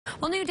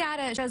Well, new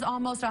data shows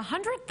almost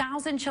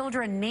 100,000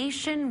 children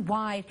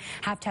nationwide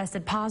have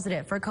tested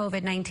positive for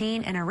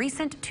COVID-19 in a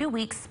recent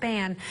 2-week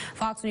span.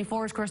 Fox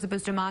 24's Carissa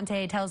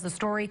Bustamante tells the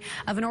story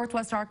of a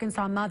Northwest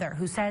Arkansas mother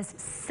who says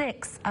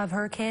 6 of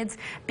her kids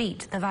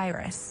beat the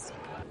virus.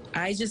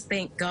 I just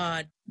thank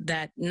God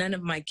that none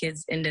of my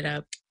kids ended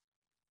up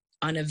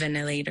on a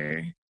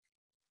ventilator,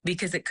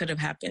 because it could have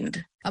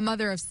happened. A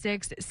mother of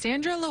 6,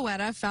 Sandra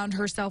Loetta, found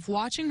herself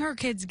watching her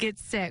kids get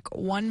sick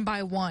one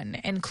by one,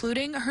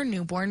 including her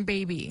newborn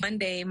baby. One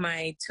day,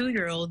 my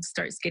 2-year-old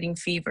starts getting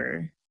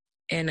fever,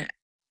 and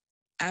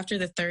after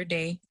the 3rd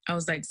day, I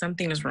was like,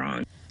 something is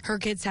wrong. Her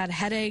kids had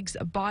headaches,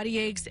 body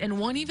aches, and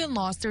one even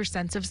lost their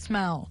sense of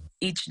smell.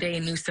 Each day, a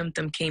new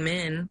symptom came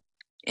in,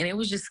 and it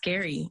was just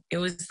scary. It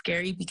was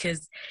scary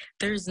because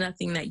there's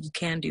nothing that you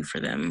can do for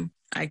them.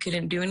 I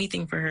couldn't do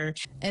anything for her.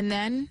 And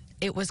then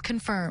it was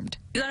confirmed.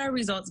 We got our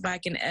results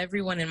back, and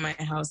everyone in my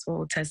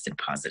household tested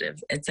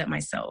positive, except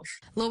myself.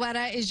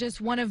 Loetta is just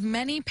one of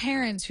many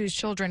parents whose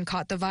children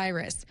caught the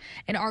virus.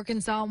 In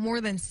Arkansas, more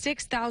than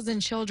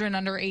 6,000 children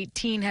under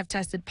 18 have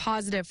tested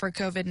positive for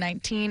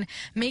COVID-19,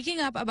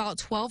 making up about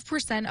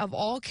 12% of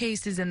all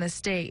cases in the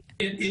state.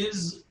 It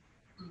is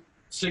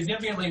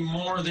significantly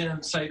more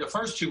than, say, the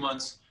first 2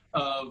 months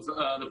of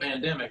the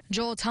pandemic.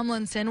 Joel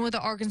Tumlinson with the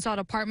Arkansas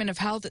Department of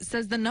Health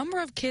says the number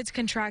of kids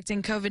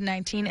contracting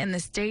COVID-19 in the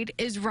state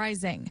is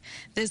rising.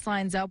 This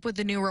lines up with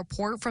the new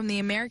report from the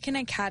American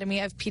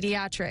Academy of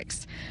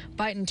Pediatrics.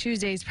 But in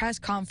Tuesday's press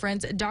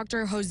conference,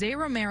 Dr. Jose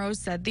Romero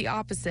said the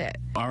opposite.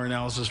 Our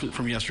analysis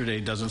from yesterday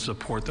doesn't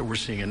support that we're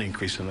seeing an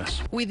increase in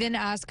this. We then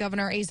asked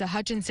Governor Asa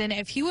Hutchinson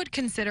if he would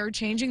consider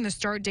changing the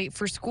start date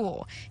for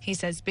school. He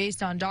says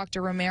based on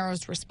Dr.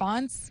 Romero's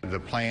response, the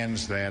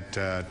plans that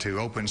to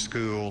open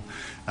school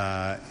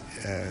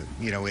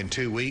in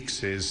 2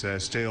 weeks is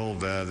still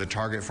the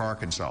target for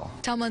Arkansas.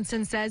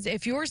 Tumlinson says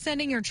if you're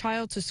sending your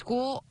child to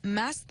school,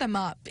 mask them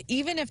up,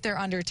 even if they're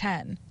under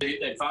 10. The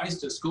advice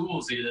to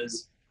schools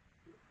is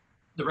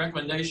the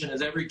recommendation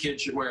is every kid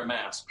should wear a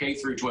mask, K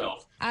through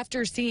 12.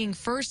 After seeing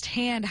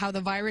firsthand how the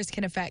virus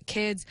can affect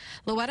kids,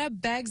 Loetta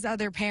begs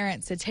other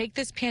parents to take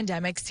this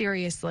pandemic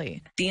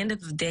seriously. At the end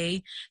of the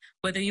day,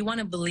 whether you want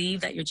to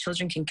believe that your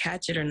children can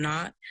catch it or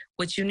not,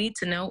 what you need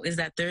to know is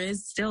that there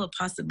is still a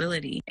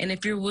possibility. And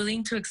if you're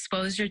willing to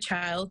expose your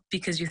child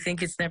because you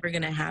think it's never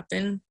going to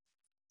happen,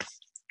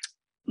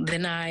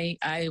 then I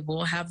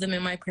will have them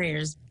in my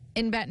prayers.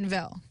 In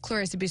Bentonville,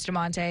 Carissa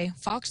Bustamante,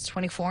 Fox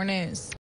 24 News.